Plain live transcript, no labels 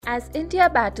As India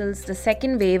battles the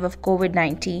second wave of COVID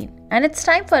 19, and it's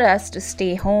time for us to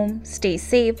stay home, stay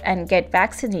safe, and get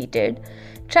vaccinated,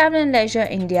 Travel and Leisure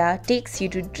India takes you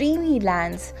to dreamy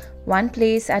lands, one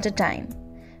place at a time,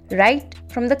 right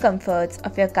from the comforts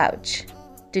of your couch.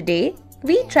 Today,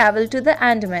 we travel to the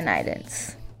Andaman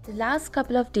Islands. The last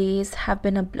couple of days have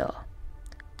been a blur.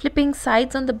 Flipping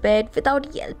sides on the bed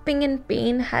without yelping in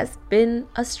pain has been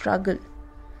a struggle.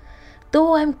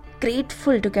 Though I'm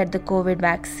grateful to get the COVID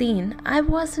vaccine, I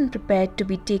wasn't prepared to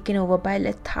be taken over by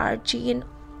lethargy in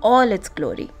all its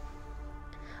glory.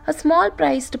 A small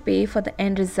price to pay for the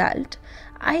end result,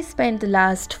 I spent the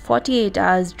last 48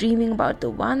 hours dreaming about the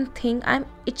one thing I'm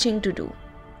itching to do: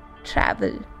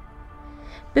 travel.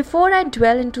 Before I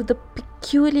dwell into the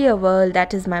peculiar world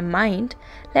that is my mind,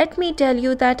 let me tell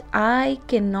you that I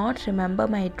cannot remember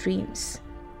my dreams.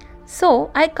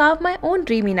 So I carve my own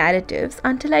dreamy narratives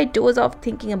until I doze off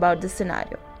thinking about the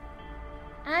scenario.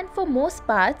 And for most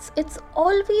parts, it's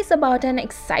always about an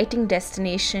exciting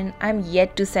destination I'm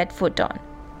yet to set foot on.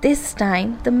 This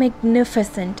time, the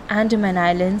magnificent Andaman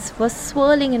Islands were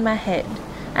swirling in my head,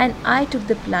 and I took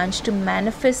the plunge to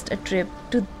manifest a trip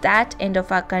to that end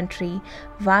of our country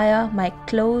via my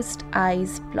closed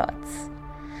eyes plots.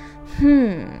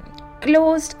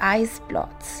 Closed eyes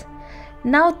plots.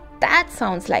 Now that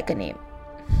sounds like a name.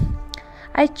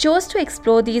 I chose to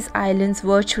explore these islands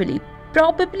virtually,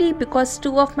 probably because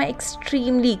two of my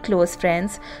extremely close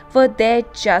friends were there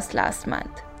just last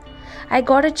month. I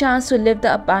got a chance to live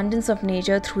the abundance of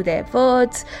nature through their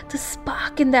words, the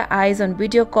spark in their eyes on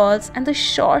video calls, and the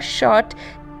short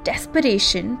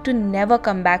desperation to never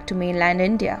come back to mainland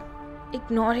India.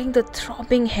 Ignoring the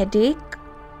throbbing headache,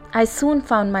 I soon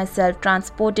found myself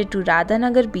transported to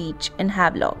Radhanagar beach in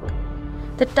Havelock.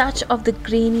 The touch of the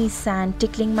grainy sand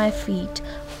tickling my feet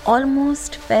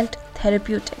almost felt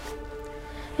therapeutic.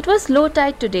 It was low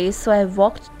tide today, so I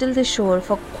walked till the shore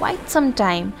for quite some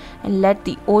time and let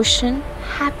the ocean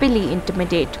happily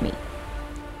intimidate me.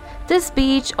 This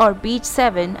beach, or Beach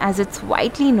 7 as it's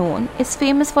widely known, is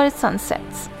famous for its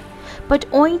sunsets. But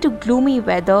owing to gloomy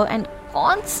weather and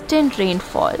constant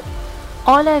rainfall,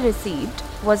 all I received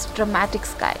was dramatic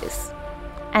skies.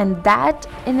 And that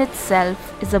in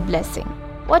itself is a blessing.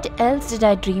 What else did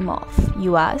I dream of,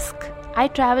 you ask? I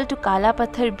traveled to Kala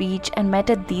Pathar beach and met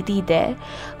a Didi there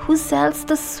who sells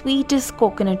the sweetest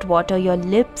coconut water your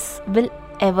lips will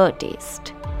ever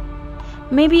taste.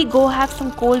 Maybe go have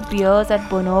some cold beers at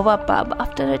Bonova pub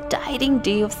after a tiring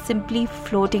day of simply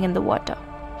floating in the water.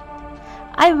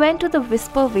 I went to the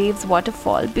Whisper Waves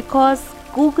waterfall because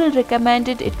Google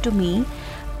recommended it to me,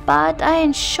 but I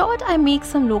ensured I make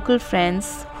some local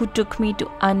friends who took me to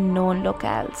unknown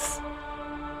locales.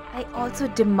 I also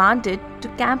demanded to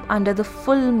camp under the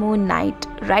full moon night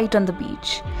right on the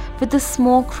beach, with the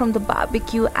smoke from the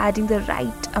barbecue adding the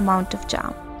right amount of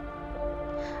charm.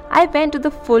 I went to the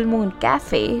Full Moon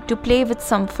Cafe to play with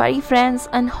some furry friends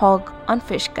and hog on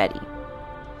fish curry.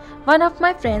 One of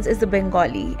my friends is a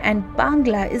Bengali, and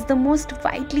Bangla is the most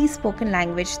widely spoken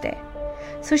language there.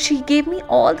 So she gave me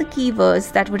all the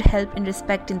keywords that would help in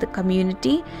respecting the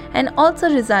community and also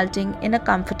resulting in a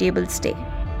comfortable stay.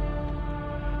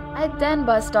 I then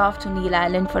buzzed off to Neil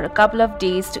Island for a couple of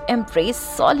days to embrace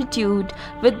solitude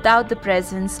without the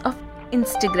presence of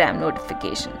Instagram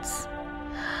notifications.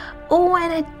 Oh,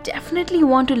 and I definitely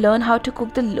want to learn how to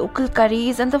cook the local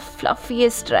curries and the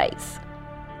fluffiest rice.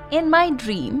 In my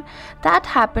dream, that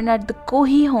happened at the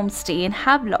Kohi homestay in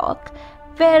Havelock,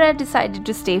 where I decided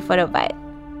to stay for a while.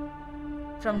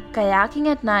 From kayaking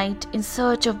at night in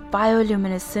search of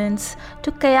bioluminescence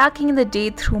to kayaking in the day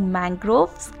through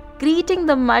mangroves, greeting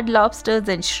the mud lobsters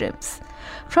and shrimps.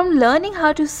 From learning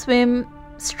how to swim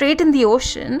straight in the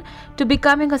ocean to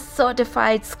becoming a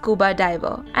certified scuba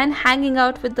diver and hanging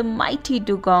out with the mighty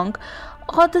dugong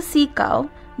or the sea cow,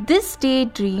 this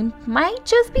daydream might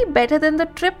just be better than the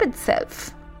trip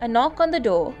itself. A knock on the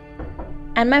door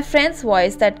and my friend's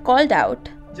voice that called out,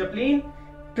 Japleen?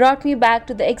 Brought me back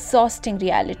to the exhausting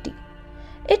reality.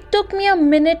 It took me a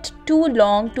minute too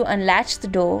long to unlatch the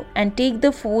door and take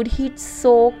the food he'd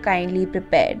so kindly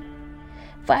prepared.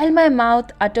 While my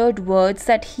mouth uttered words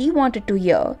that he wanted to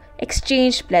hear,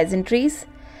 exchanged pleasantries,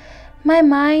 my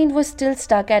mind was still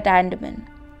stuck at Andaman.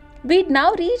 We'd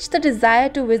now reached the desire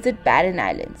to visit Barren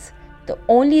Islands, the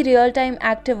only real-time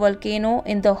active volcano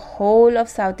in the whole of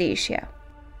South Asia.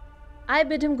 I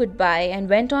bid him goodbye and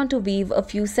went on to weave a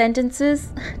few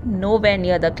sentences, nowhere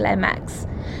near the climax.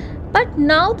 But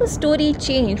now the story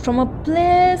changed from a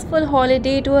blissful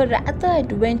holiday to a rather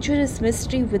adventurous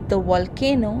mystery with the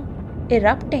volcano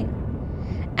erupting.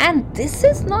 And this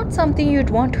is not something you'd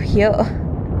want to hear.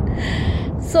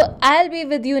 So I'll be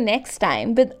with you next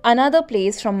time with another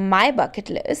place from my bucket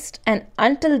list. And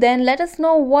until then, let us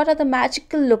know what are the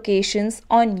magical locations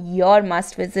on your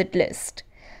must visit list.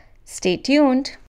 Stay tuned.